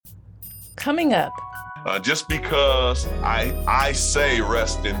Coming up. Just because I say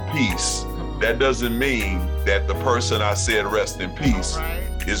rest in peace, that doesn't mean that the person I said rest in peace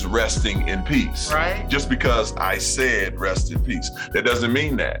is resting in peace. Right. Just because I said rest in peace, that doesn't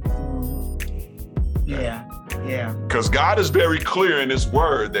mean that. Yeah. Because God is very clear in his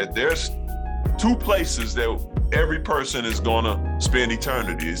word that there's two places that every person is going to spend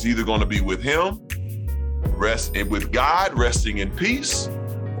eternity. It's either going to be with him, with God, resting in peace,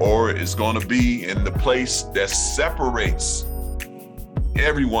 or it's going to be in the place that separates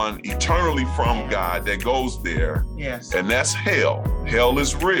everyone eternally from God, that goes there. Yes. And that's hell. Hell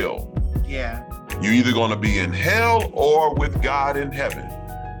is real. Yeah. You're either going to be in hell or with God in heaven.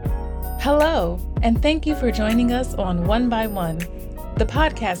 Hello, and thank you for joining us on One by One, the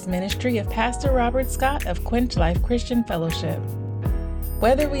podcast ministry of Pastor Robert Scott of Quench Life Christian Fellowship.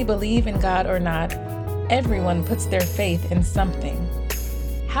 Whether we believe in God or not, everyone puts their faith in something.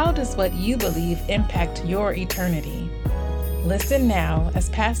 How does what you believe impact your eternity? Listen now as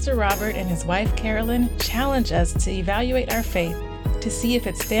Pastor Robert and his wife Carolyn challenge us to evaluate our faith to see if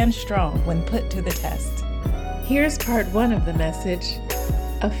it stands strong when put to the test. Here's part one of the message,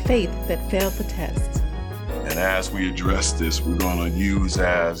 a faith that failed the test. And as we address this, we're going to use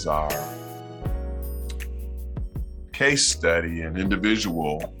as our case study an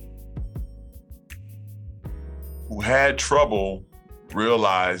individual who had trouble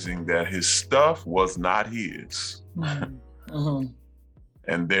realizing that his stuff was not his. Mm-hmm.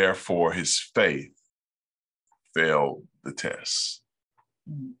 And therefore his faith failed the test.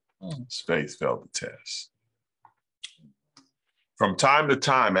 Mm-hmm. His faith failed the test. From time to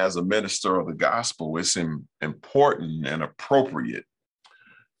time, as a minister of the gospel, it's important and appropriate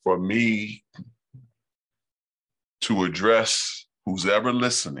for me to address who's ever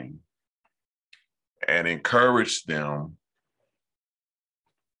listening and encourage them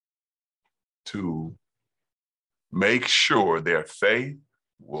to make sure their faith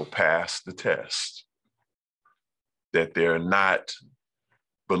will pass the test, that they're not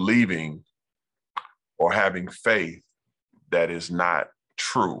believing or having faith that is not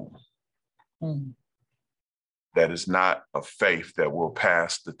true, that is not a faith that will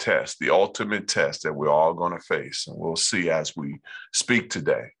pass the test, the ultimate test that we're all going to face, and we'll see as we speak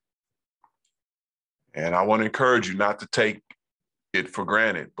today. And I want to encourage you not to take it for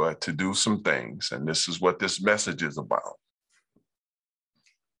granted, but to do some things. And this is what this message is about.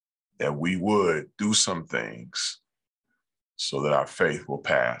 That we would do some things so that our faith will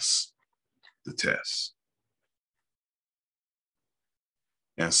pass the test.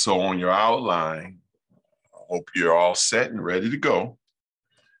 And so on your outline, I hope you're all set and ready to go.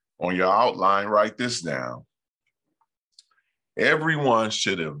 On your outline, write this down. Everyone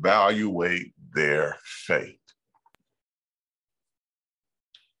should evaluate their faith.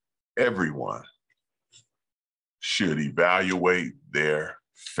 Everyone should evaluate their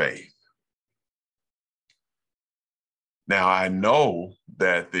faith. Now, I know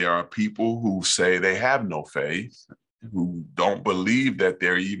that there are people who say they have no faith, who don't believe that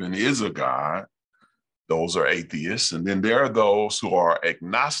there even is a God. Those are atheists. And then there are those who are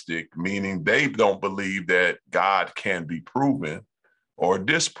agnostic, meaning they don't believe that God can be proven or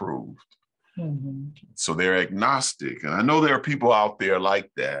disproved. Mm-hmm. So they're agnostic. And I know there are people out there like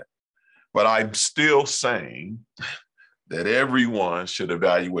that. But I'm still saying that everyone should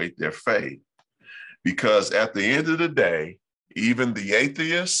evaluate their faith, because at the end of the day, even the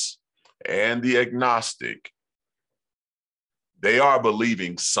atheists and the agnostic, they are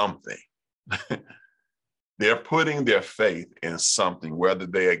believing something. They're putting their faith in something, whether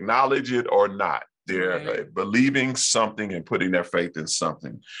they acknowledge it or not. They're believing something and putting their faith in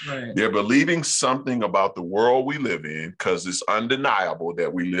something. Right. They're believing something about the world we live in, because it's undeniable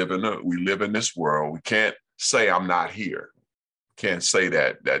that we live in this world. We can't say I'm not here. Can't say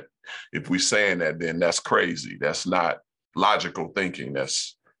that if we're saying that, then that's crazy. That's not logical thinking.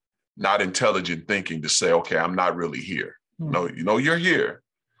 That's not intelligent thinking to say, okay, I'm not really here. Mm-hmm. No, you're here.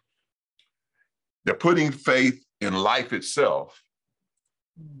 They're putting faith in life itself.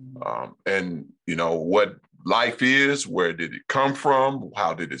 And what life is, where did it come from?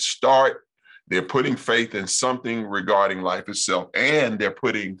 How did it start? They're putting faith in something regarding life itself, and they're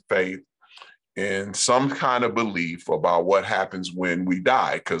putting faith in some kind of belief about what happens when we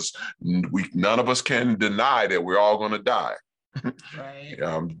die, because none of us can deny that we're all going to die. Right.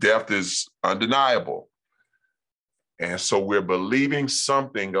 Death is undeniable. And so we're believing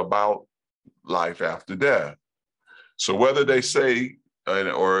something about life after death. So whether they say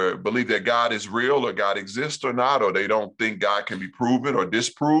or believe that God is real or God exists or not, or they don't think God can be proven or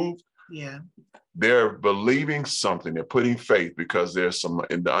disproved, Yeah. They're believing something. They're putting faith because there's some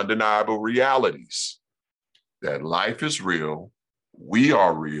undeniable realities that life is real, we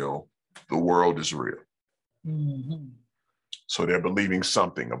are real, the world is real. Mm-hmm. So they're believing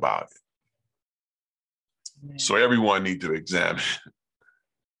something about it. Yeah. So everyone needs to examine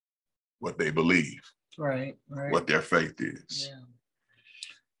what they believe, Right. what their faith is. Yeah.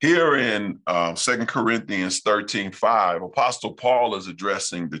 Here in 2 Corinthians 13:5, Apostle Paul is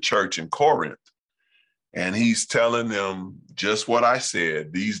addressing the church in Corinth, and he's telling them just what I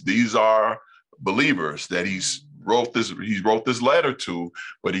said. These are believers that he wrote this letter to,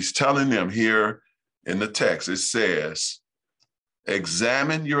 but he's telling them here in the text, it says,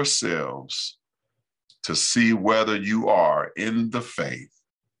 examine yourselves to see whether you are in the faith.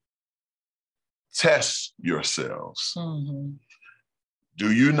 Test yourselves. Mm-hmm.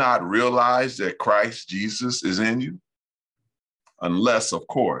 Do you not realize that Christ Jesus is in you? Unless, of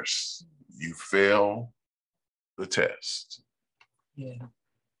course, you fail the test. Yeah.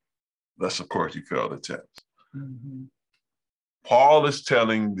 Unless, of course, you fail the test. Mm-hmm. Paul is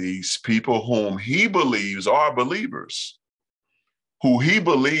telling these people whom he believes are believers, who he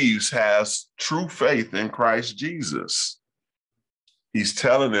believes has true faith in Christ Jesus. He's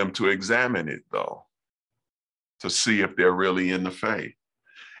telling them to examine it, though, to see if they're really in the faith.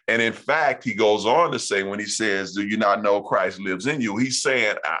 And in fact, he goes on to say, when he says, do you not know Christ lives in you? He's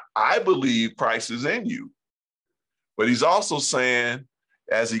saying, I believe Christ is in you. But he's also saying,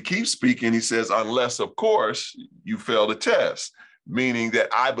 as he keeps speaking, he says, unless, of course, you fail the test, meaning that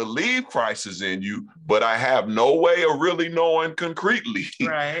I believe Christ is in you, but I have no way of really knowing concretely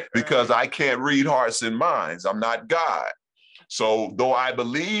because I can't read hearts and minds. I'm not God. So though I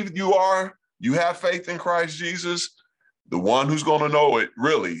believe you have faith in Christ Jesus, the one who's going to know it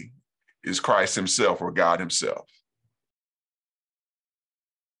really is Christ himself or God himself.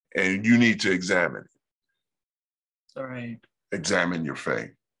 And you need to examine it. All right. Examine your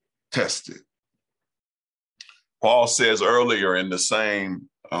faith. Test it. Paul says earlier in the same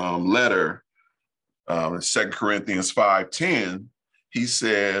letter, in 2 Corinthians 5:10, he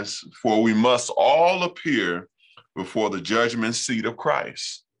says, for we must all appear before the judgment seat of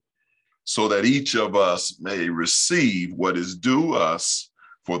Christ, so that each of us may receive what is due us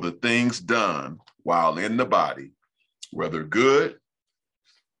for the things done while in the body, whether good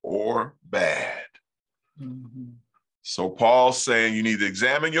or bad. Mm-hmm. So Paul's saying you need to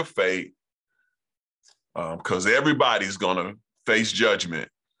examine your faith because everybody's going to face judgment.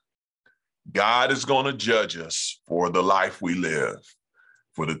 God is going to judge us for the life we live,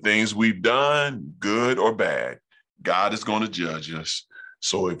 for the things we've done, good or bad. God is going to judge us.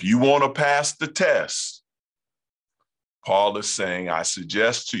 So if you want to pass the test, Paul is saying, I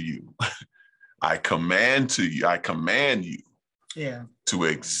suggest to you, I command you to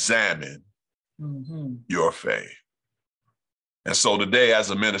examine your faith. And so today, as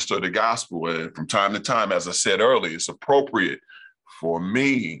a minister of the gospel, from time to time, as I said earlier, it's appropriate for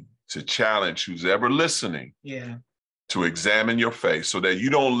me to challenge who's ever listening to examine your faith so that you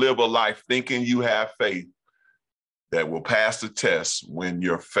don't live a life thinking you have faith that will pass the test when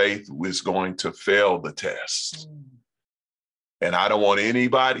your faith is going to fail the test. And I don't want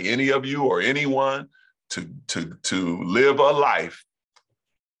anybody, any of you or anyone to live a life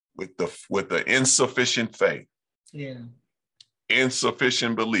with the insufficient faith. Yeah.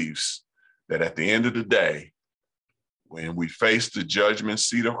 Insufficient beliefs that at the end of the day, when we face the judgment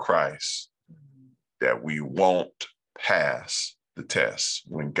seat of Christ, that we won't pass the test.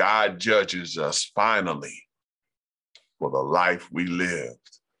 When God judges us finally for the life we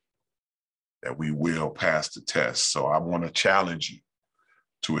lived, that we will pass the test. So I want to challenge you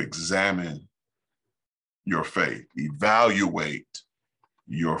to examine your faith, evaluate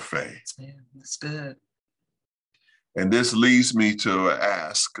your faith. Yeah, that's good. And this leads me to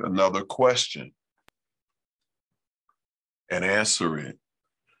ask another question and answer it.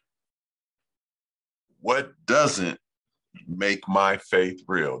 What doesn't make my faith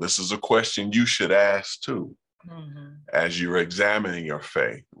real? This is a question you should ask too, as you're examining your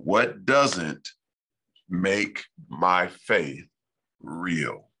faith. What doesn't make my faith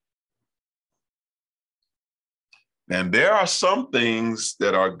real? And there are some things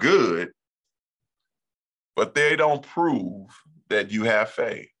that are good, but they don't prove that you have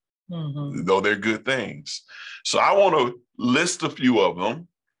faith, though they're good things. So I want to list a few of them,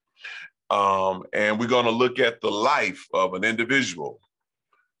 and we're going to look at the life of an individual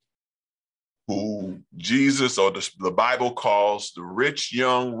who Jesus or the Bible calls the rich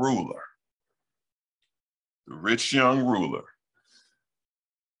young ruler. The rich young ruler.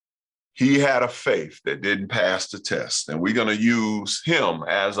 He had a faith that didn't pass the test, and we're going to use him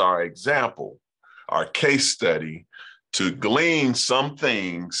as our example our case study to glean some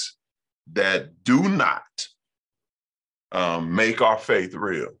things that do not make our faith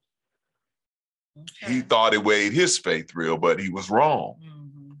real. Okay. He thought it made his faith real, but he was wrong.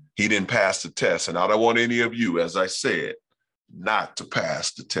 Mhm. He didn't pass the test. And I don't want any of you, as I said, not to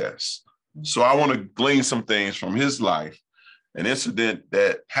pass the test. So I want to glean some things from his life, an incident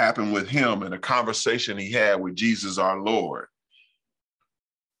that happened with him and a conversation he had with Jesus, our Lord,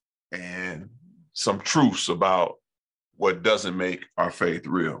 and some truths about what doesn't make our faith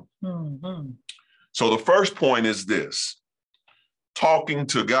real. Mhm. So the first point is this: talking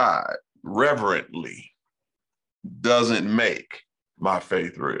to God reverently doesn't make my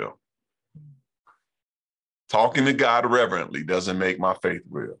faith real. Talking to God reverently doesn't make my faith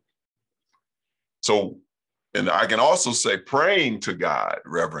real. So, and I can also say praying to God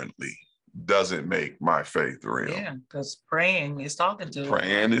reverently doesn't make my faith real. Yeah, because praying is talking to him.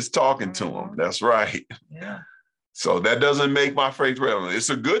 Praying is talking to him. That's right. Yeah. So that doesn't make my faith real. It's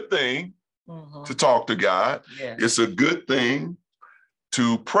a good thing Mhm. to talk to God. Yeah. It's a good thing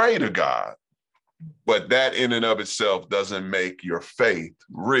to pray to God, but that in and of itself doesn't make your faith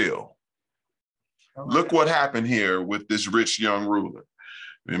real. Look what happened here with this rich young ruler.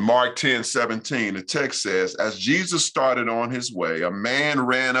 In Mark 10:17, the text says, as Jesus started on his way, a man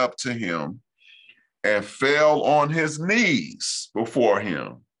ran up to him and fell on his knees before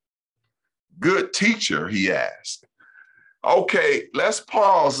him. Good teacher, he asked. Okay, let's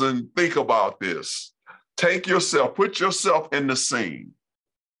pause and think about this. Put yourself in the scene.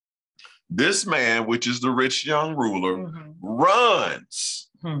 This man, which is the rich young ruler, Mhm. runs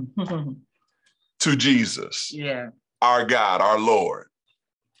Mhm. to Jesus, Yeah. our God, our Lord,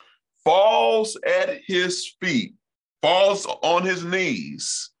 falls at his feet, falls on his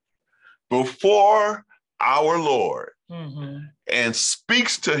knees before our Lord, Mhm. and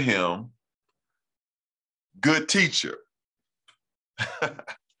speaks to him, good teacher.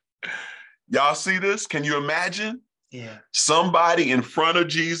 Y'all see this? Can you imagine Yeah. somebody in front of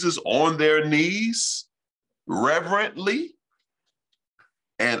Jesus on their knees, reverently,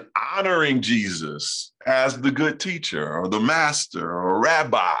 and honoring Jesus as the good teacher or the master or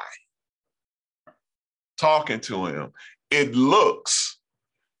rabbi, talking to him? It looks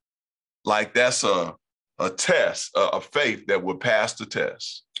like that's a test, a faith that would pass the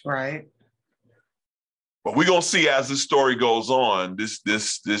test. Right. But we're gonna see as this story goes on, this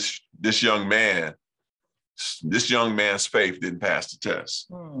young man's faith didn't pass the test.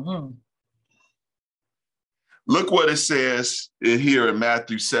 Mhm. Look what it says here in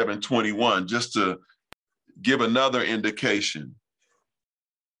Matthew 7:21, just to give another indication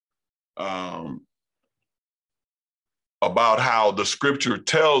about how the scripture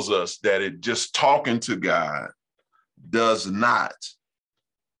tells us that it just talking to God does not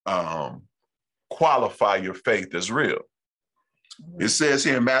qualify your faith as real. It says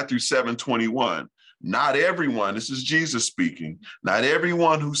here in Matthew 7:21, not everyone, this is Jesus speaking, not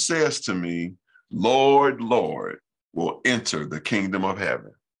everyone who says to me, Lord, Lord, will enter the kingdom of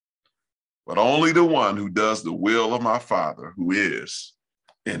heaven, but only the one who does the will of my Father who is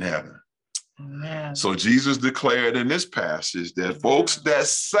in heaven. Amen. So Jesus declared in this passage that folks that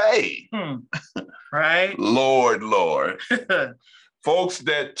say, right, Lord, Lord, folks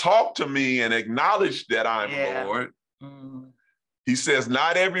that talk to me and acknowledge that I'm Lord, he says,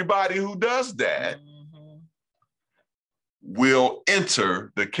 not everybody who does that will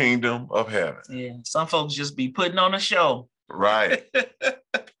enter the kingdom of heaven. Yeah, some folks just be putting on a show. Right.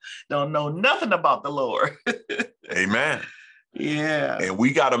 Don't know nothing about the Lord. Amen. Yeah. And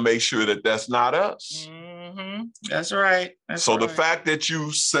we got to make sure that that's not us. That's right. So the fact that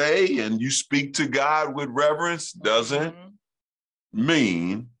you say and you speak to God with reverence doesn't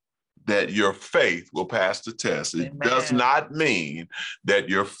mean that your faith will pass the test. It does not mean that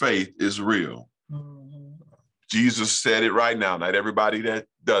your faith is real. Jesus said it right now. Not everybody that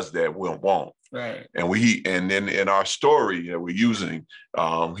does that won't. Right. And then in our story that we're using,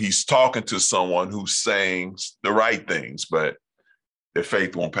 he's talking to someone who's saying the right things, but their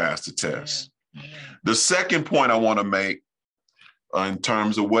faith won't pass the test. Yeah. The second point I want to make in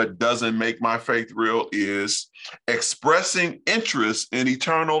terms of what doesn't make my faith real is expressing interest in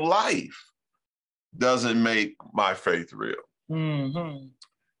eternal life doesn't make my faith real.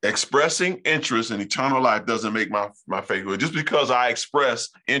 Expressing interest in eternal life doesn't make my faith real. Just because I express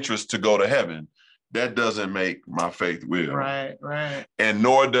interest to go to heaven, that doesn't make my faith real. Right. And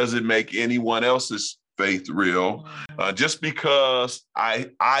nor does it make anyone else's faith real. Just because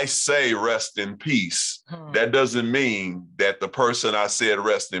I say rest in peace, that doesn't mean that the person I said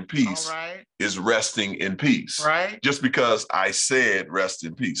rest in peace is resting in peace. Right. Just because I said rest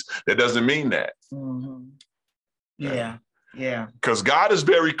in peace, that doesn't mean that. Mm-hmm. Yeah. Yeah. Because God is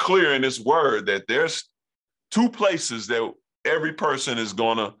very clear in his word that there's two places that every person is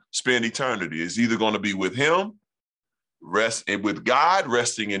going to spend eternity. It's either going to be with him, with God,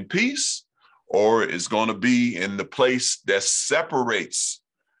 resting in peace, or it's going to be in the place that separates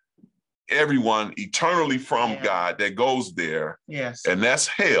everyone eternally from God, that goes there. Yes. And that's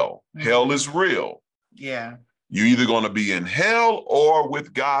hell. Mm-hmm. Hell is real. Yeah. You're either going to be in hell or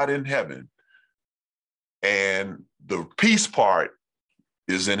with God in heaven. And the peace part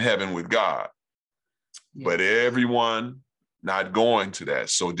is in heaven with God. Yeah. But everyone not going to that.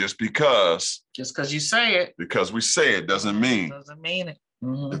 So just because you say it, because we say it doesn't mean it.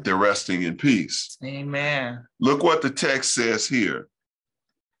 Mm-hmm. that they're resting in peace. Amen. Look what the text says here.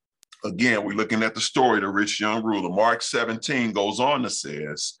 Again, we're looking at the story of the rich young ruler. Mark 17 goes on to say,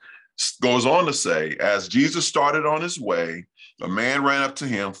 as Jesus started on his way, a man ran up to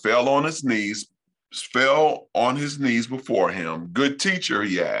him, fell on his knees before him. Good teacher,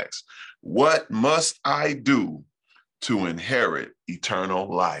 he asked, what must I do to inherit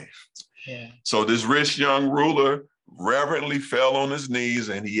eternal life? Yeah. So this rich young ruler reverently fell on his knees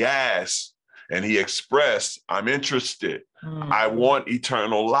and he asked, and he expressed, I'm interested. Mm-hmm. I want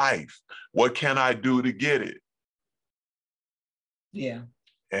eternal life. What can I do to get it? Yeah.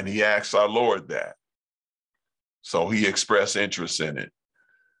 And he asked our Lord that. So he expressed interest in it.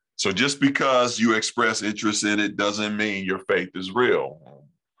 So just because you express interest in it doesn't mean your faith is real.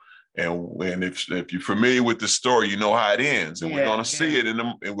 And if you're familiar with the story, you know how it ends. And we're going to see it, and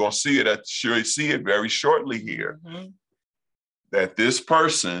we're going to see it very shortly here. Mm-hmm. That this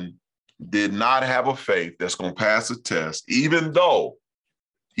person did not have a faith that's going to pass a test, even though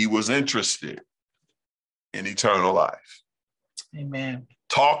he was interested in eternal life. Amen.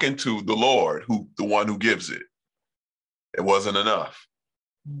 Talking to the Lord, the one who gives it. It wasn't enough.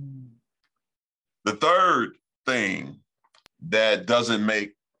 Mm. The third thing that doesn't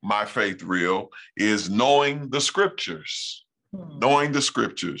make my faith real is knowing the scriptures. Knowing the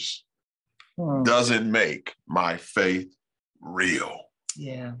scriptures doesn't make my faith real.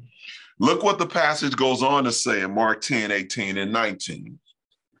 Yeah. Look what the passage goes on to say in Mark 10, 18, and 19.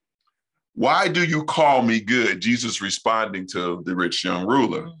 Why do you call me good? Jesus responding to the rich young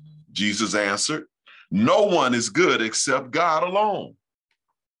ruler. Mm-hmm. Jesus answered, no one is good except God alone.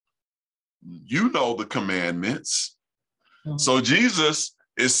 You know the commandments. Mm-hmm. So Jesus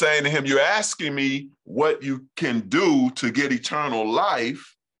is saying to him, you're asking me what you can do to get eternal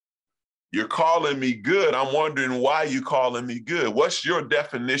life. You're calling me good. I'm wondering why you're calling me good. What's your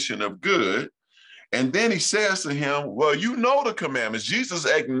definition of good? And then he says to him, well, you know the commandments. Jesus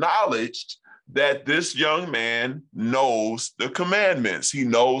acknowledged that this young man knows the commandments. He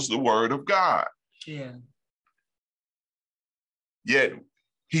knows the word of God. Yeah. Yet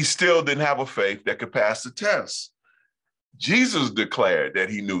he still didn't have a faith that could pass the test. Jesus declared that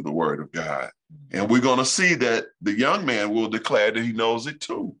he knew the word of God. And we're going to see that the young man will declare that he knows it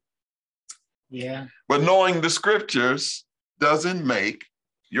too. Yeah. But knowing the scriptures doesn't make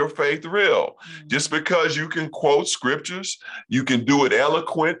your faith real. Mm-hmm. Just because you can quote scriptures, you can do it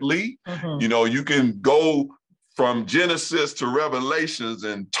eloquently. Mm-hmm. You know, you can go from Genesis to Revelations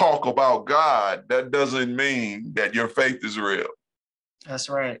and talk about God. That doesn't mean that your faith is real. That's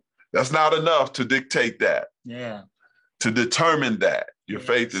right. That's not enough to dictate that. Yeah. To determine that your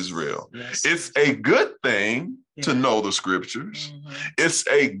faith is real. Yes. It's a good thing to know the scriptures. Mm-hmm. It's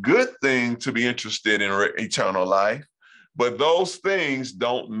a good thing to be interested in eternal life, but those things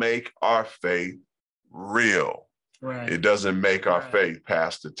don't make our faith real. Right. It doesn't make our faith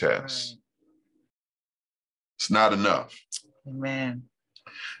pass the test. Right. It's not enough. Amen.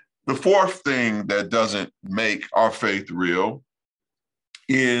 The fourth thing that doesn't make our faith real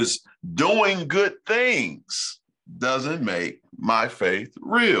is doing good things doesn't make my faith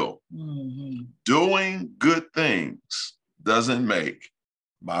real. Mm-hmm. Doing good things doesn't make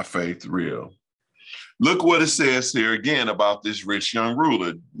my faith real. Look what it says here again about this rich young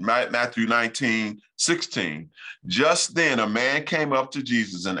ruler, Matthew 19, 16. Just then a man came up to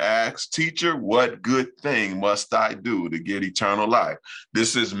Jesus and asked, teacher, what good thing must I do to get eternal life?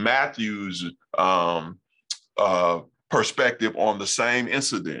 This is Matthew's perspective on the same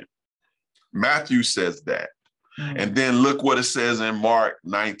incident. Matthew says that. Mm-hmm. And then look what it says in Mark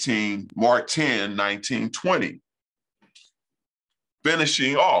 10, 19, 20.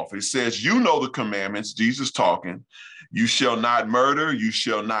 Finishing off, it says, you know the commandments, Jesus talking. You shall not murder, you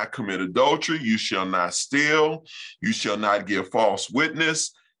shall not commit adultery, you shall not steal, you shall not give false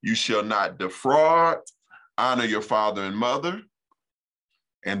witness, you shall not defraud, honor your father and mother.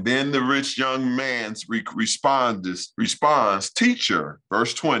 And then the rich young man responds, teacher,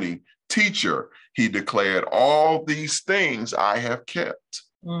 verse 20, teacher, he declared, all these things I have kept.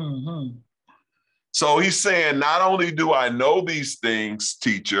 Mm-hmm. So he's saying, not only do I know these things,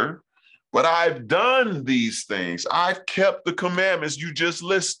 teacher, but I've done these things. I've kept the commandments you just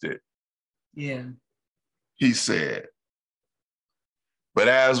listed. Yeah. He said. But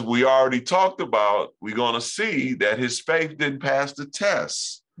as we already talked about, we're going to see that his faith didn't pass the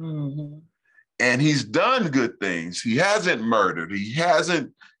test. Mm-hmm. And he's done good things. He hasn't murdered. He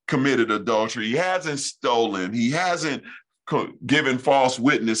hasn't committed adultery. He hasn't stolen. He hasn't given false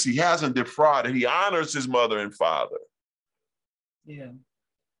witness. He hasn't defrauded. He honors his mother and father. Yeah.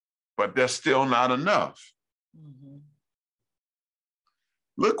 But that's still not enough. Mm-hmm.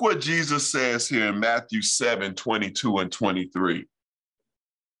 Look what Jesus says here in Matthew 7, 22 and 23.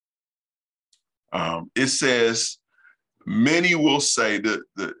 It says, many will say to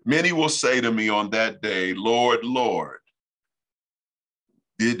me on that day, Lord, Lord,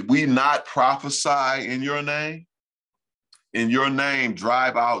 did we not prophesy in your name? In your name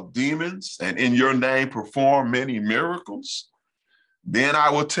drive out demons, and in your name perform many miracles? Then I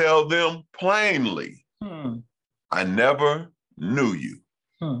will tell them plainly, I never knew you.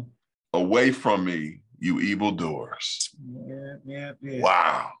 Away from me, you evildoers. Yeah.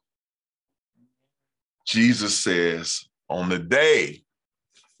 Wow. Jesus says, on the day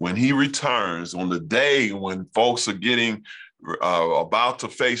when he returns, on the day when folks are getting about to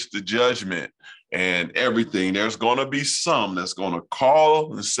face the judgment and everything, there's going to be some that's going to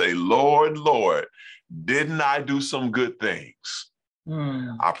call and say, Lord, Lord, didn't I do some good things?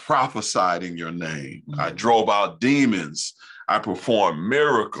 I prophesied in your name. I drove out demons. I performed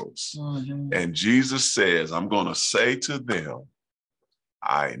miracles. And Jesus says, I'm going to say to them,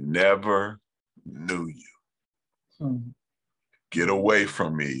 I never knew you. Get away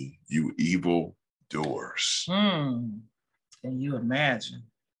from me, you evil doers. Can you imagine?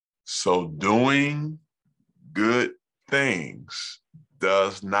 So doing good things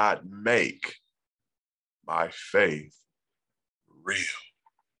does not make my faith real.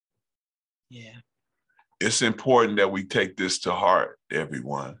 Yeah. It's important that we take this to heart,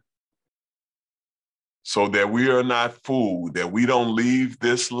 everyone, so that we are not fooled, that we don't leave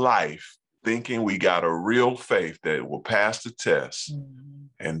this life thinking we got a real faith that will pass the test.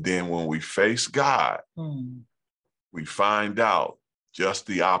 And then when we face God, we find out just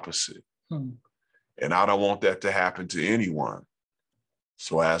the opposite. And I don't want that to happen to anyone.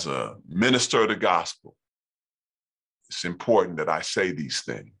 So as a minister of the gospel, it's important that I say these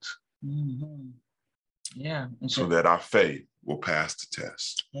things. Yeah. So that our faith will pass the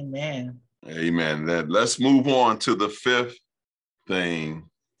test. Amen. Amen. Then let's move on to the fifth thing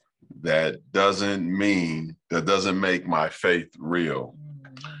that doesn't make my faith real.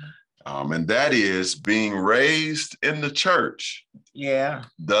 And that is being raised in the church. Yeah.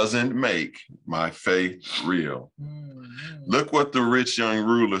 Doesn't make my faith real. Look what the rich young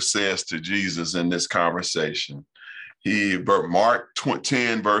ruler says to Jesus in this conversation. Mark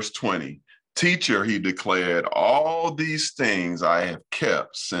 10, verse 20. Teacher, he declared, all these things I have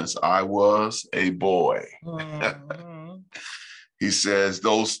kept since I was a boy. He says,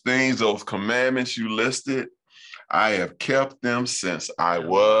 those things, those commandments you listed, I have kept them since I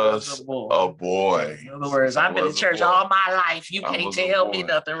was a boy. In other words, I've been in church all my life. You can't tell me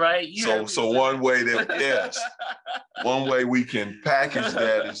nothing, right? So one way one way we can package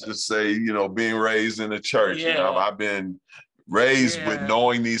that is to say, being raised in the church. Yeah. I've been raised with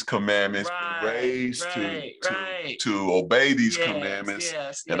knowing these commandments, raised to obey these commandments.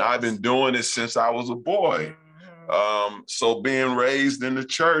 And I've been doing it since I was a boy. So being raised in the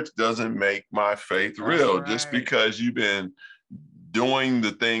church doesn't make my faith real. Right. Just because you've been doing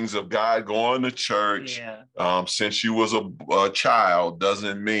the things of God, going to church since you was a child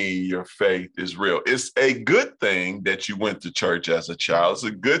doesn't mean your faith is real. It's a good thing that you went to church as a child. It's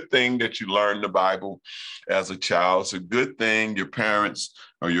a good thing that you learned the Bible as a child. It's a good thing your parents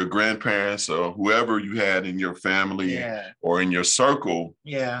or your grandparents or whoever you had in your family or in your circle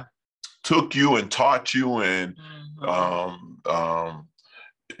took you and taught you and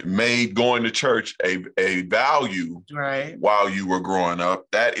made going to church a value while you were growing up.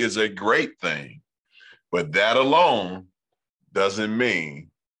 That is a great thing. But that alone doesn't mean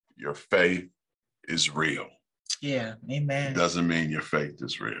your faith is real. Yeah, amen. It doesn't mean your faith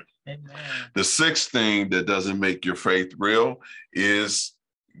is real. Amen. The sixth thing that doesn't make your faith real is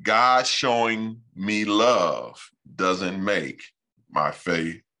God showing me love doesn't make my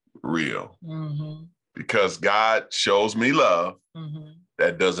faith real. Because God shows me love,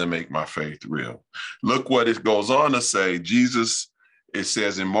 that doesn't make my faith real. Look what it goes on to say. Jesus it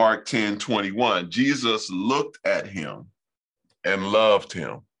says in Mark 10:21, Jesus looked at him and loved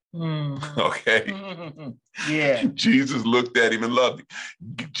him. Okay. Yeah. Jesus looked at him and loved him.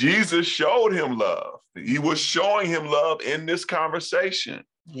 Jesus showed him love. He was showing him love in this conversation.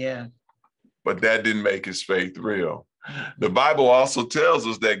 Yeah. But that didn't make his faith real. The Bible also tells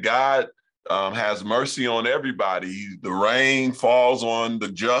us that God has mercy on everybody. The rain falls on the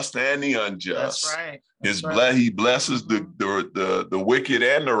just and the unjust. That's right. He blesses the wicked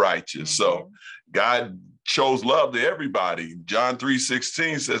and the righteous. So God shows love to everybody. John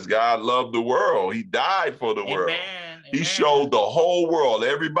 3:16 says God loved the world. He died for the world. He showed the whole world,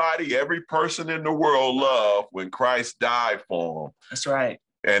 everybody, every person in the world love when Christ died for them. That's right.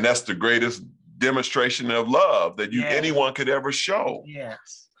 And that's the greatest demonstration of love that anyone could ever show.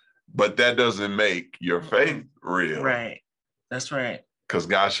 Yes. But that doesn't make your faith real. Right. That's right. Because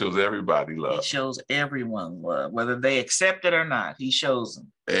God shows everybody love. He shows everyone love, whether they accept it or not. He shows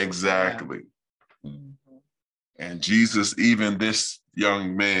them. Exactly. Yeah. And Jesus, even this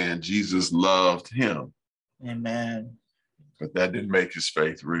young man, Jesus loved him. Amen. But that didn't make his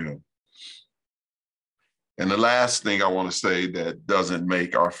faith real. And the last thing I want to say that doesn't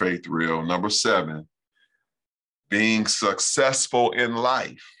make our faith real, number 7, being successful in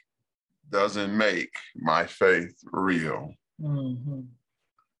life doesn't make my faith real. And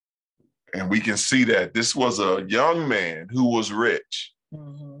we can see that this was a young man who was rich.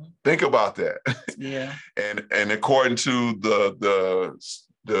 Think about that. Yeah. And according to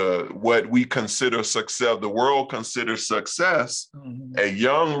the what we consider success, the world considers success, a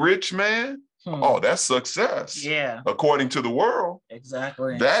young rich man, oh, that's success. Yeah. According to the world.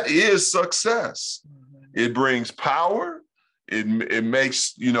 Exactly. That is success. It brings power. It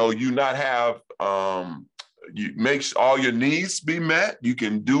makes, you not have, makes all your needs be met. You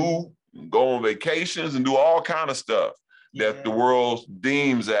can go on vacations and do all kind of stuff that the world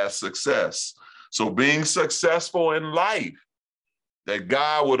deems as success. So being successful in life, that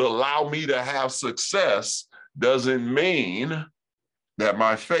God would allow me to have success, doesn't mean that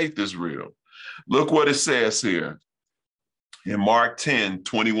my faith is real. Look what it says here in Mark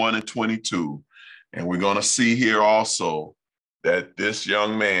 10:21 and 22. And we're going to see here also that this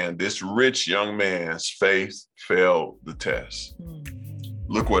young man, this rich young man's faith failed the test.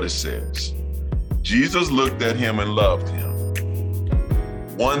 Look what it says. Jesus looked at him and loved him.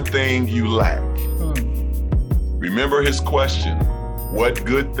 One thing you lack. Remember his question, what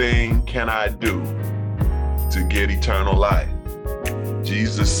good thing can I do to get eternal life?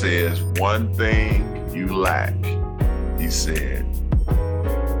 Jesus says, one thing you lack. He said,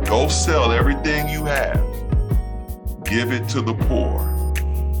 go sell everything you have, give it to the poor,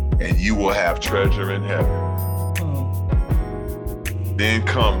 and you will have treasure in heaven. Then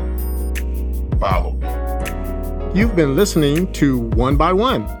come, follow me. You've been listening to One by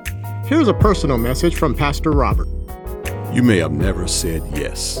One. Here's a personal message from Pastor Robert. You may have never said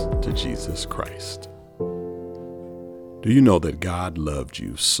yes to Jesus Christ. Do you know that God loved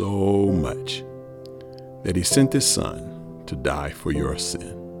you so much that he sent his son to die for your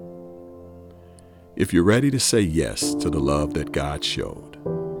sin? If you're ready to say yes to the love that God showed,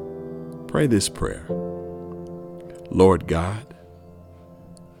 pray this prayer. Lord God,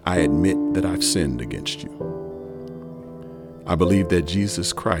 I admit that I've sinned against you. I believe that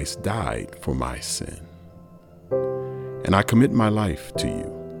Jesus Christ died for my sin, and I commit my life to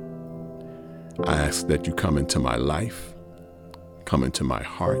you. I ask that you come into my life, come into my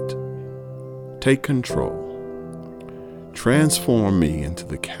heart, take control, transform me into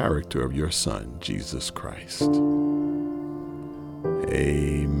the character of your Son, Jesus Christ.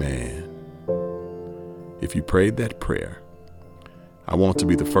 Amen. If you prayed that prayer, I want to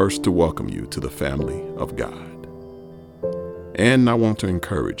be the first to welcome you to the family of God. And I want to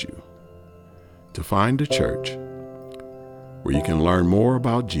encourage you to find a church where you can learn more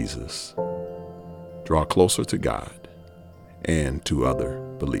about Jesus, draw closer to God, and to other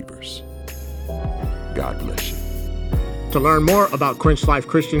believers. God bless you. To learn more about Quench Life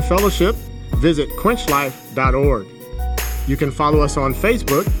Christian Fellowship, visit quenchlife.org. You can follow us on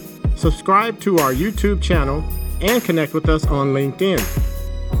Facebook, subscribe to our YouTube channel, and connect with us on LinkedIn.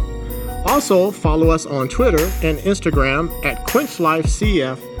 Also, follow us on Twitter and Instagram at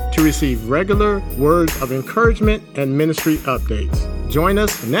QuenchLifeCF to receive regular words of encouragement and ministry updates. Join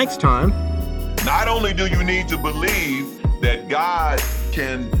us next time. Not only do you need to believe that God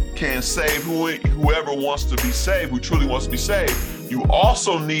can save whoever wants to be saved, who truly wants to be saved, you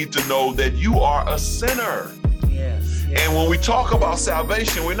also need to know that you are a sinner. Yes. And when we talk about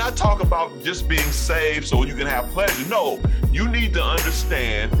salvation, we're not talking about just being saved so you can have pleasure. No, You need to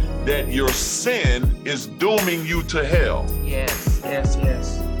understand that your sin is dooming you to hell. Yes, yes,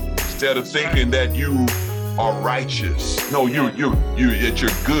 yes. Instead of thinking that you are righteous. No,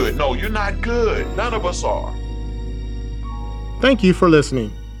 you're good. No, you're not good. None of us are. Thank you for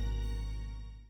listening.